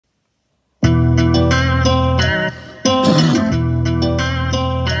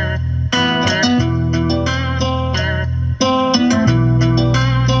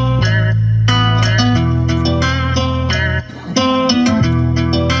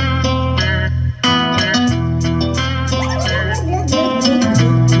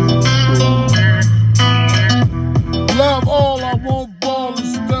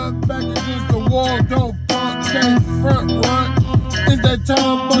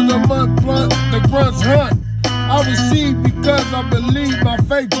of the month blunt, the grunts hunt. I receive because I believe my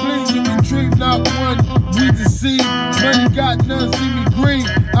faith please and retrieve not one we deceive. Money got none, see me green.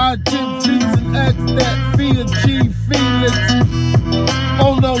 I attempt fees and X that fee achieve feelings.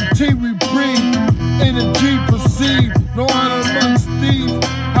 Oh no, T reprieve, in a G perceive. No honor amongst thieves,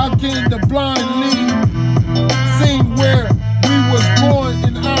 how can the blind lead? Seen where we was born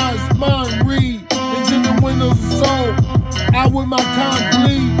in eyes, mind read. Into the windows of soul, I with my kind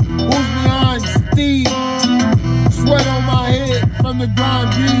bleed. Who's behind Steve? Sweat on my head from the grind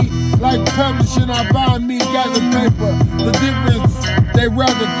bead. Like publishing, I buy me, got the paper. The difference, they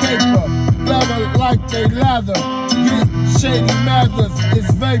rather caper. Blabber like they lather. Get shady matters,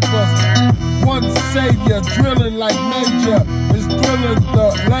 it's vapors. One savior, drilling like major. Is drilling the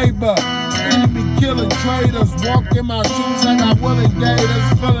labor. Enemy killing traders. Walk in my shoes, I got willing gators.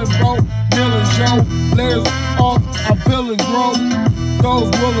 Feeling broke, milling show. Layers off, I peel and grow.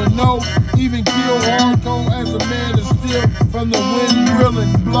 Those willing know, even kill hardcore as a man is still from the wind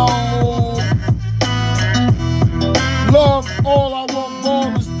drilling blow. Love all I want, ball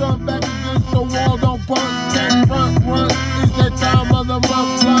and stuff back against the wall. Don't punt, can't front run. It's that time of the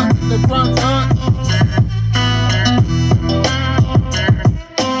month blunt, the grunts hunt.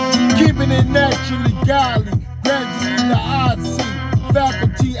 Keeping it naturally godly, gradually the odds see.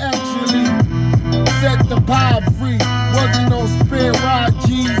 Faculty actually set the pie free. Wasn't no spare ride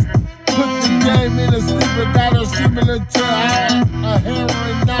G's. Put the game in a sleeper, got her similar to how a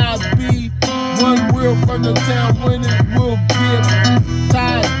heroin knife be. One wheel from the town when it will give.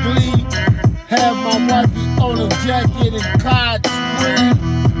 Tide glee. Have my wifey on a jacket and Clyde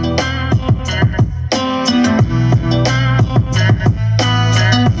spring.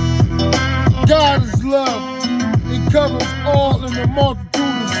 God is love. It covers all in the multitude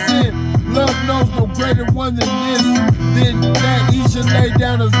of sin. Love knows no greater one than this. Than that he should lay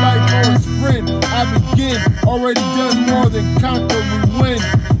down his life for his friend. I begin, already done more than conquer, we win.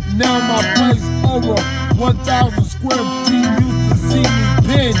 Now my place over 1,000 square feet used to see me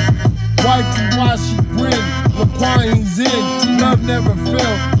pin. Wifey, why she grin? LaQuan, he's in. Love never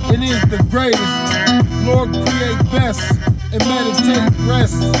fails, it is the greatest. Lord create best and meditate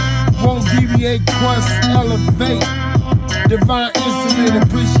rest. Won't deviate, quest, elevate. Divine instrument,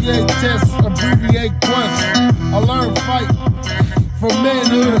 appreciate tests, abbreviate quests. I learn fight for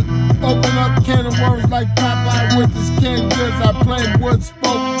manhood. Open up can of worms like Popeye with his canned goods. I played wood,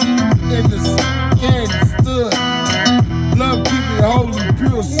 spoke in the can stood. Love keep it holy,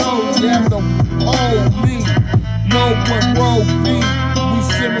 pure soul. You have to hold me. Know what road be. We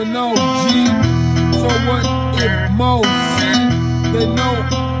Seminole G. So what if Mo see? They know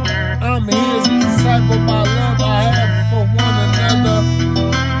I'm his disciple by love I have for one another.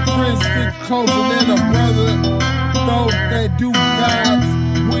 Friends stick closer than a brother. Those that do God's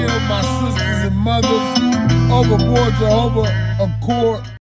will, my sisters and mothers. Overboard Jehovah Accord.